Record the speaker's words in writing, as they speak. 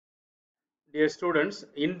Dear students,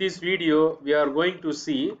 in this video we are going to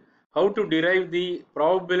see how to derive the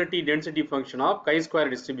probability density function of chi-square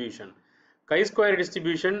distribution. Chi-square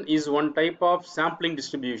distribution is one type of sampling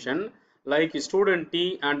distribution like student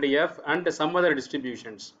T and F and some other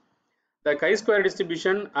distributions. The chi-square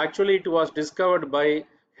distribution actually it was discovered by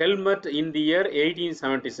Helmut in the year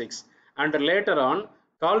 1876, and later on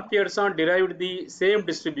Carl Pearson derived the same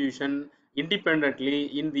distribution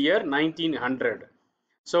independently in the year 1900.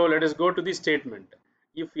 So let us go to the statement.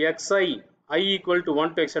 If xi, I equal to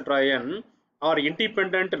 1 to etc. n are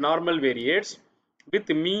independent normal variates with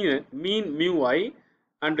mean mu I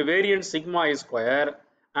and variance sigma I square,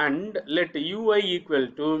 and let ui equal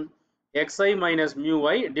to xi minus mu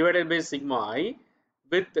I divided by sigma I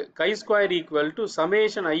with chi square equal to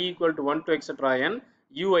summation I equal to 1 to etc. n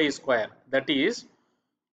ui square. That is,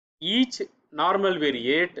 each normal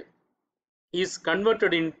variate is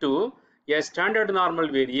converted into a standard normal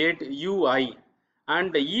variate ui,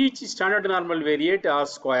 and each standard normal variate are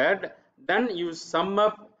squared. Then you sum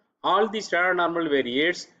up all the standard normal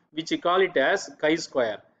variates, which you call it as chi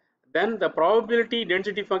square. Then the probability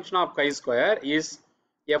density function of chi square is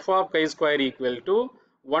f of chi square equal to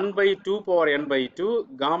 1 by 2 power n by 2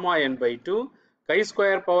 gamma n by 2 chi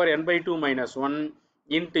square power n by 2 minus 1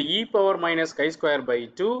 into e power minus chi square by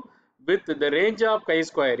 2, with the range of chi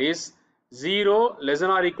square is 0 less than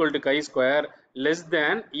or equal to chi square less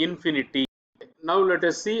than infinity. Now let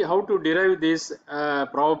us see how to derive this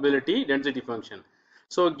probability density function.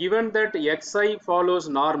 So given that xi follows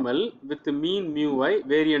normal with mean mu I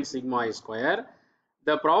variance sigma I square,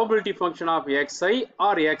 the probability function of xi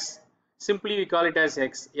or x, simply we call it as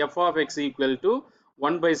x, f of x equal to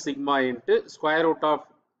 1 by sigma into square root of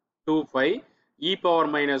 2 pi e power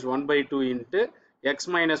minus 1 by 2 into x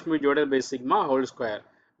minus mu divided by sigma whole square,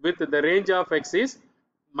 with the range of x is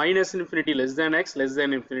minus infinity less than x less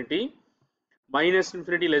than infinity, minus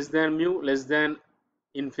infinity less than mu less than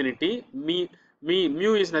infinity.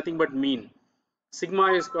 Mu is nothing but mean,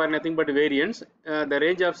 sigma square nothing but variance. The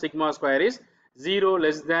range of sigma square is 0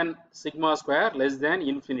 less than sigma square less than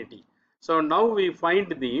infinity. So now we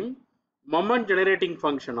find the moment generating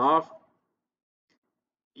function of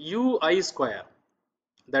ui square,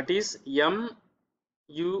 that is m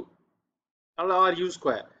u or u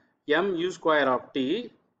square, mu square of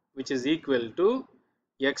t, which is equal to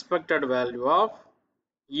expected value of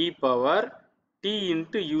e power t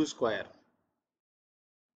into u square.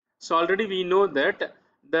 So already we know that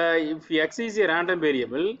if x is a random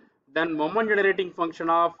variable, then moment generating function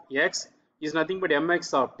of x is nothing but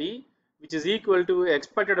mx of t, which is equal to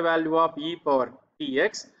expected value of e power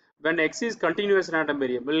tx. When x is continuous random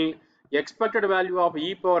variable, expected value of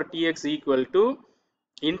e power tx equal to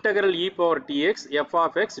integral e power tx f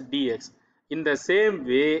of x dx. In the same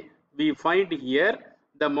way, we find here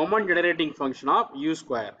the moment generating function of u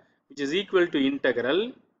square, which is equal to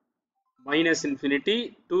integral minus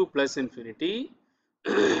infinity to plus infinity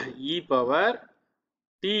e power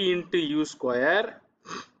t into u square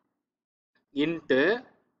into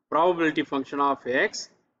probability function of x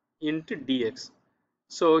into dx.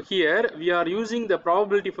 So here we are using the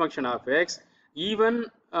probability function of x, even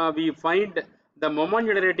we find the moment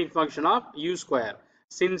generating function of u square,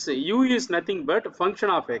 since u is nothing but function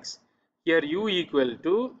of x. Here u equal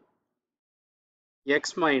to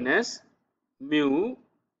x minus mu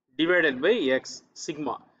divided by x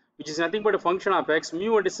sigma, which is nothing but a function of x.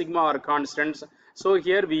 Mu and sigma are constants, so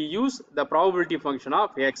here we use the probability function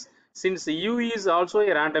of x. Since u is also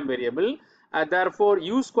a random variable, therefore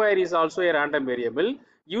u square is also a random variable.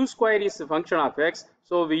 U square is a function of x,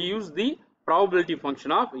 so we use the probability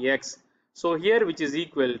function of x. So here, which is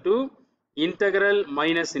equal to integral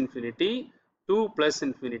minus infinity to plus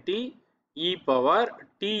infinity e power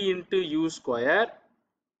t into u square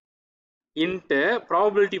into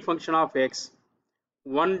probability function of x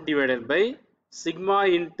 1 divided by sigma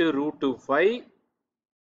into root 2 phi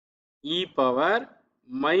e power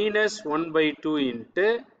minus 1 by 2 into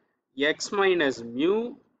x minus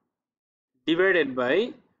mu divided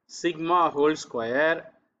by sigma whole square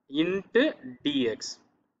into dx.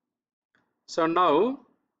 So now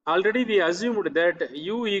already we assumed that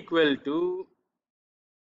u equal to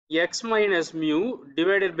x minus mu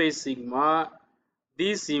divided by sigma.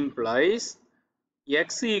 This implies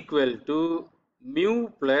x equal to mu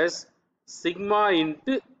plus sigma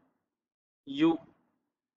into u.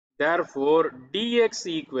 Therefore dx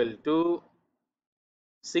equal to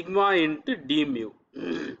sigma into d mu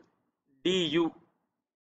du.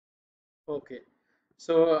 Okay,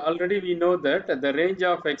 so already we know that the range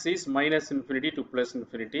of x is minus infinity to plus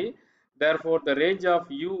infinity. Therefore the range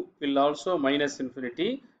of u will also minus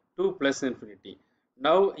infinity to plus infinity.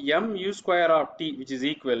 Now m u square of t, which is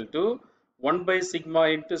equal to 1 by sigma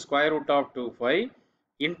into square root of 2 pi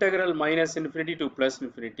integral minus infinity to plus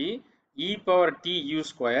infinity e power t u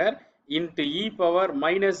square into e power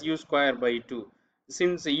minus u square by 2.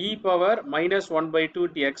 Since e power minus 1 by 2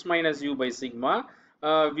 to x minus u by sigma,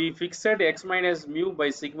 we fixed x minus mu by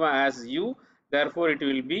sigma as u, therefore it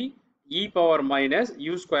will be e power minus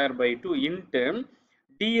u square by 2 into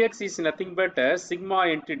dx is nothing but sigma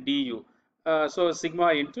into du. So sigma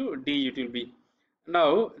into d it will be.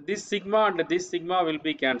 Now this sigma and this sigma will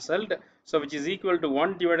be cancelled, so which is equal to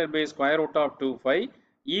 1 divided by square root of 2 pi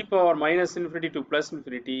e power minus infinity to plus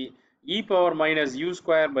infinity e power minus u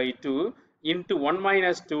square by 2 into 1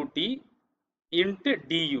 minus 2t into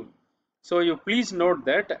du. So you please note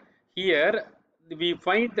that here we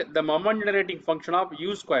find the moment generating function of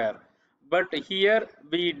u square, but here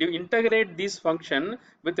we integrate this function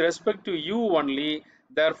with respect to u only,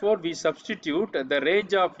 therefore we substitute the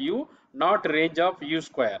range of u, not range of u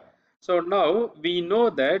square. So now we know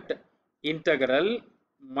that integral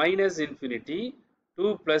minus infinity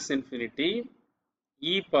to plus infinity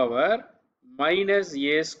e power minus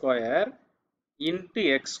a square into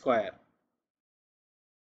x square,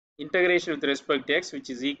 integration with respect to x, which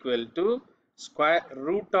is equal to square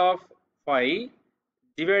root of 5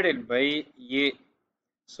 divided by a.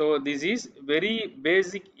 So this is very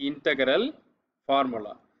basic integral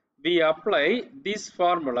formula. We apply this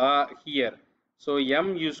formula here. So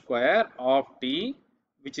mu square of t,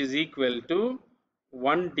 which is equal to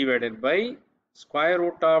 1 divided by square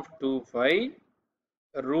root of 2 pi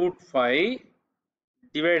root 5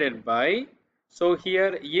 divided by, so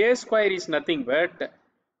here a square is nothing but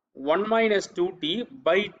 1 minus 2t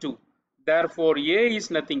by 2, therefore a is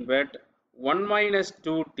nothing but 1 minus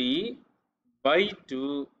 2t by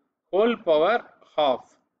 2 whole power half.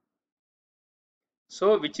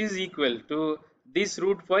 So which is equal to this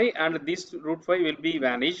root 5 and this root 5 will be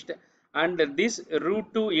vanished, and this root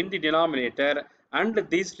 2 in the denominator and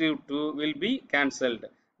this root 2 will be cancelled,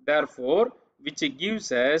 therefore which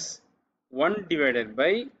gives us 1 divided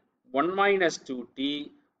by 1 minus 2t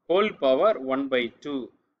whole power 1 by 2.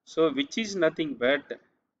 So which is nothing but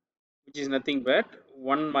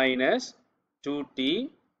 1 minus 2t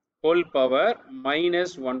whole power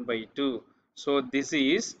minus 1 by 2. So this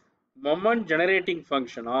is moment generating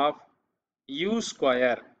function of u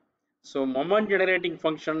square. So moment generating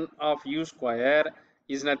function of u square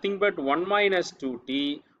is nothing but 1 minus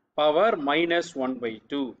 2t power minus 1 by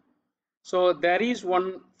 2. So there is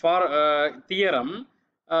one theorem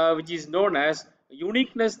which is known as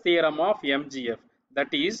uniqueness theorem of MGF.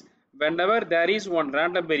 That is, whenever there is one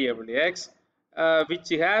random variable x which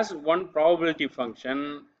has one probability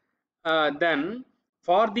function, then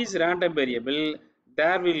for this random variable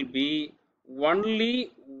there will be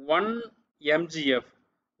only one MGF,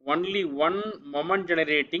 only one moment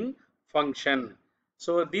generating function.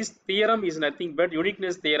 So this theorem is nothing but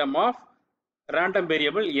uniqueness theorem of random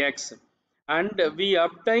variable x, and we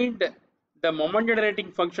obtained the moment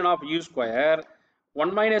generating function of u square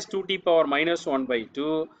 1 minus 2t power minus 1 by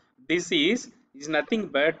 2. This is nothing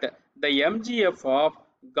but the MGF of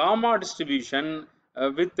gamma distribution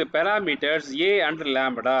with the parameters a and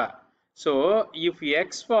lambda. So if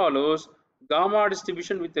x follows gamma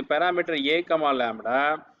distribution with the parameter a comma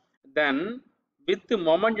lambda, then with the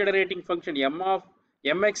moment generating function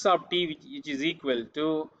mx of t, which is equal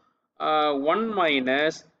to 1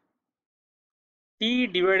 minus t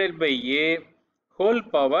divided by a whole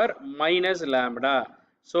power minus lambda.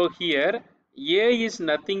 So here a is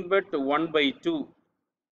nothing but 1 by 2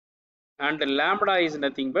 and lambda is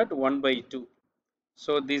nothing but 1 by 2.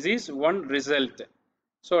 So this is one result.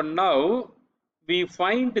 So now we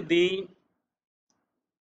find the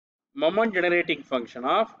moment generating function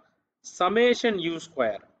of summation u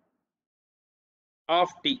square of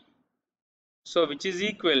t. So which is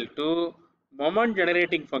equal to moment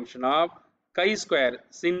generating function of chi square,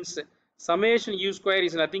 since summation u square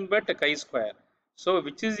is nothing but chi square. So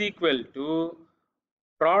which is equal to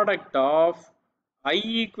product of I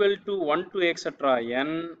equal to 1 to etc.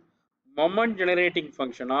 n moment generating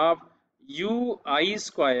function of u I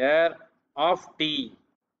square of t,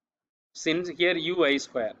 since here u I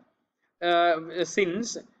square,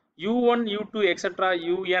 since u1 u2 etc.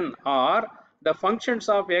 un are the functions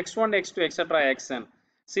of x1 x2 etc. xn.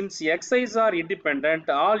 Since xi's are independent,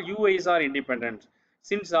 all ui's are independent.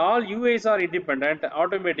 Since all ui's are independent,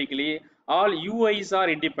 automatically all ui's are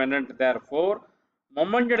independent. Therefore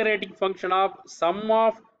moment generating function of sum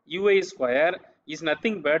of ui square is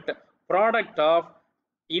nothing but product of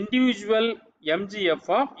individual MGF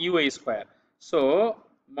of ui square. So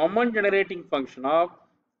moment generating function of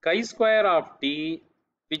chi square of t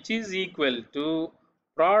which is equal to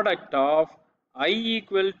product of I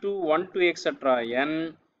equal to 1 to etc.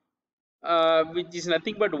 n, which is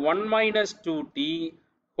nothing but 1 minus 2t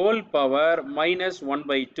whole power minus 1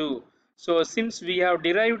 by 2. So since we have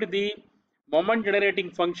derived the moment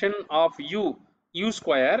generating function of u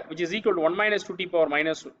square, which is equal to 1 minus 2t power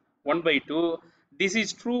minus 1 by 2, this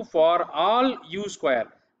is true for all u square,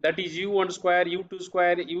 that is u1 square, u2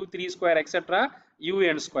 square, u3 square, etc.,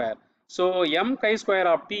 un square. So m chi square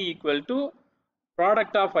of t equal to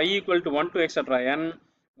product of I equal to 1 to etc. n,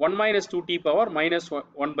 1 minus 2t power minus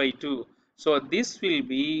 1 by 2. So this will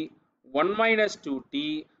be 1 minus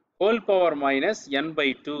 2t whole power minus n by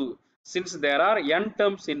 2, since there are n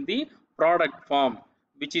terms in the product form,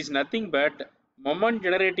 which is nothing but moment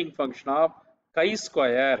generating function of chi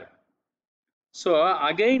square. So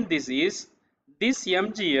again this is this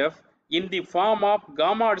MGF in the form of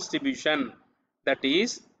gamma distribution, that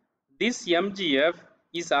is this MGF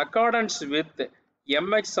is accordance with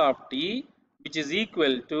mx of t, which is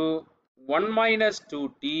equal to 1 minus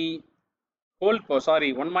 2t whole power,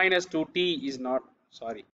 sorry, 1 minus 2t is not,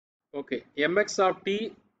 sorry, okay, mx of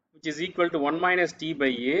t which is equal to 1 minus t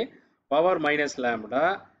by a power minus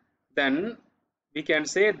lambda. Then we can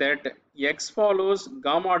say that x follows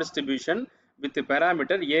gamma distribution with the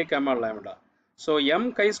parameter a comma lambda. So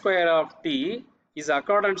m chi square of t is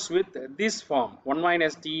accordance with this form, 1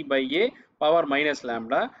 minus t by a power minus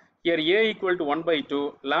lambda. Here a equal to 1 by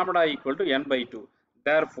 2, lambda equal to n by 2.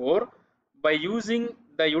 Therefore, by using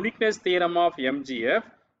the uniqueness theorem of MGF,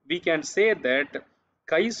 we can say that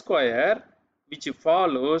chi square which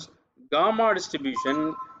follows gamma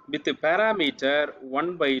distribution with the parameter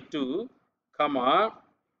 1 by 2 comma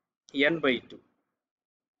n by 2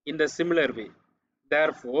 in the similar way.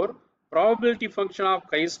 Therefore, probability function of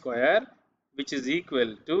chi square which is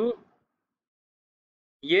equal to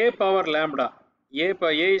a power lambda,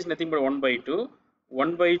 a is nothing but 1 by 2,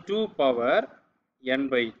 1 by 2 power n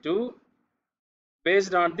by 2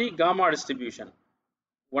 based on the gamma distribution,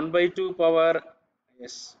 1 by 2 power,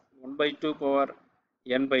 yes, 1 by 2 power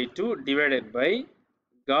n by 2 divided by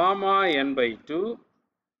gamma n by 2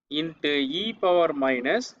 into e power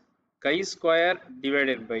minus chi square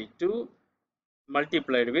divided by 2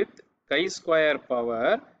 multiplied with chi square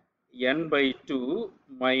power n by 2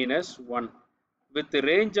 minus 1, with the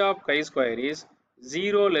range of chi square is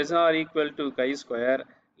 0 less than or equal to chi square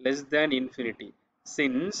less than infinity.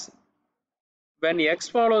 Since when x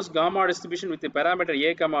follows gamma distribution with the parameter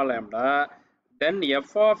a comma lambda, then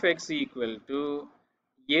f of x equal to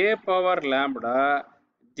a power lambda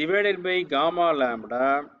divided by gamma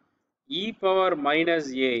lambda e power minus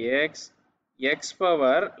ax x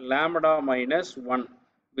power lambda minus 1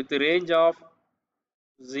 with the range of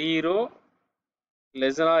 0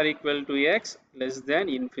 less than or equal to x less than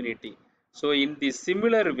infinity. So in the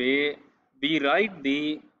similar way, we write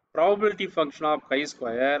the probability function of chi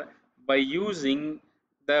square by using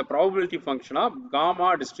the probability function of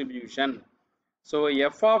gamma distribution. So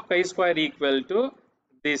f of chi square equal to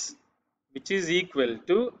this, which is equal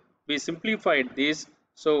to, we simplified this,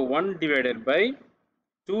 so 1 divided by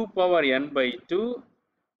 2 power n by 2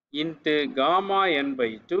 into gamma n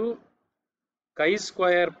by 2 chi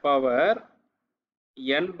square power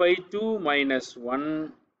n by 2 minus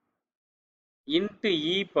 1 into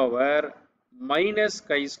e power minus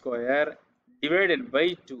chi square divided by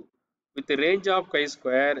 2 with the range of chi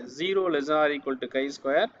square 0 less than or equal to chi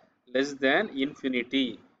square less than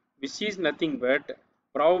infinity, which is nothing but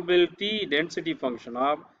probability density function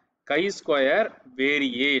of chi square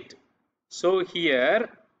variate. So here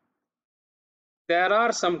there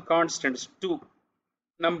are some constants, 2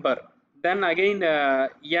 number, then again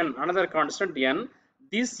n, another constant n.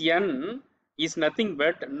 This n is nothing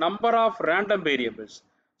but number of random variables.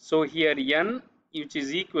 So here n which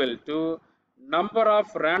is equal to number of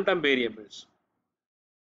random variables,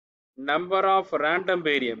 number of random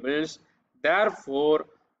variables. Therefore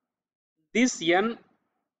this n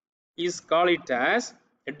is called it as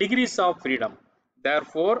degrees of freedom.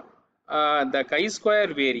 Therefore the chi square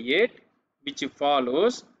variate which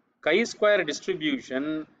follows chi square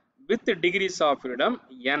distribution with degrees of freedom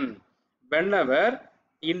n, whenever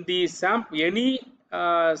in the any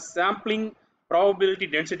sampling probability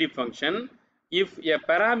density function, if a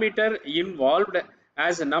parameter involved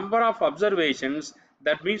as a number of observations,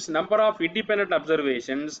 that means number of independent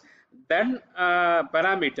observations, then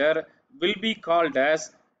parameter will be called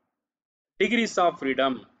as degrees of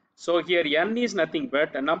freedom. So here n is nothing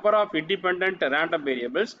but a number of independent random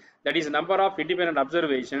variables, that is number of independent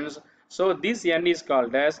observations. So this n is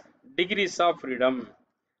called as degrees of freedom.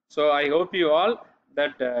 So I hope you all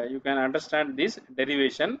that you can understand this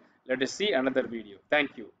derivation Let us see another video.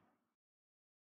 Thank you.